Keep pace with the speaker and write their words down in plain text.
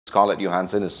Scarlett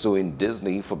Johansson is suing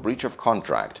Disney for breach of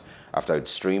contract after it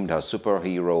streamed her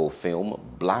superhero film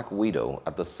Black Widow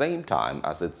at the same time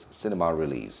as its cinema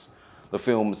release. The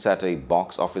film set a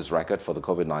box office record for the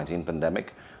COVID-19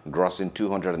 pandemic, grossing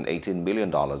 $218 million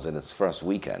in its first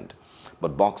weekend.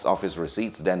 But box office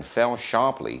receipts then fell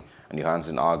sharply, and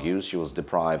Johansson argues she was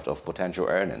deprived of potential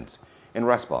earnings. In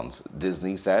response,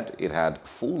 Disney said it had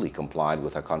fully complied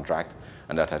with her contract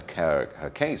and that her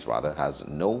case has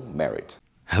no merit.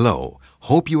 Hello,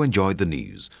 hope you enjoyed the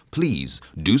news. Please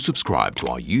do subscribe to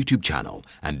our YouTube channel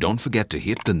and don't forget to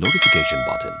hit the notification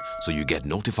button so you get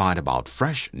notified about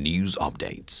fresh news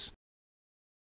updates.